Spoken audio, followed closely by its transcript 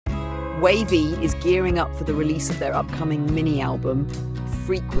WayV is gearing up for the release of their upcoming mini-album,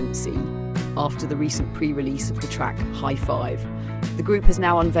 Frequency, after the recent pre-release of the track High Five. The group has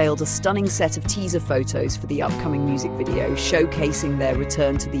now unveiled a stunning set of teaser photos for the upcoming music video, showcasing their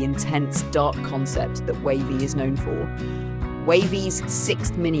return to the intense, dark concept that WayV is known for. WayV's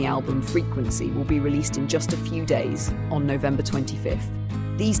sixth mini-album, Frequency, will be released in just a few days, on November 25th.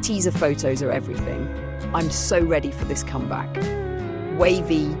 These teaser photos are everything. I'm so ready for this comeback.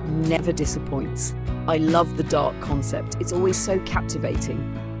 WayV never disappoints. I love the dark concept, it's always so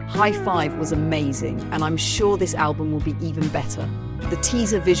captivating. High Five was amazing, and I'm sure this album will be even better. The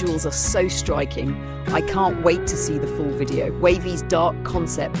teaser visuals are so striking. I can't wait to see the full video. WayV's dark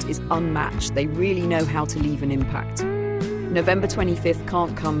concept is unmatched. They really know how to leave an impact. November 25th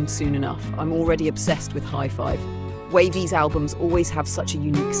can't come soon enough. I'm already obsessed with High Five. WayV's albums always have such a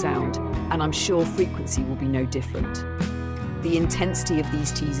unique sound, and I'm sure Frequency will be no different. The intensity of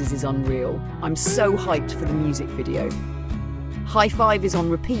these teasers is unreal. I'm so hyped for the music video. High Five is on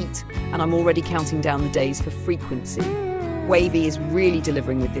repeat, and I'm already counting down the days for Frequency. WayV is really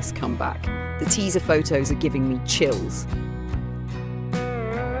delivering with this comeback. The teaser photos are giving me chills.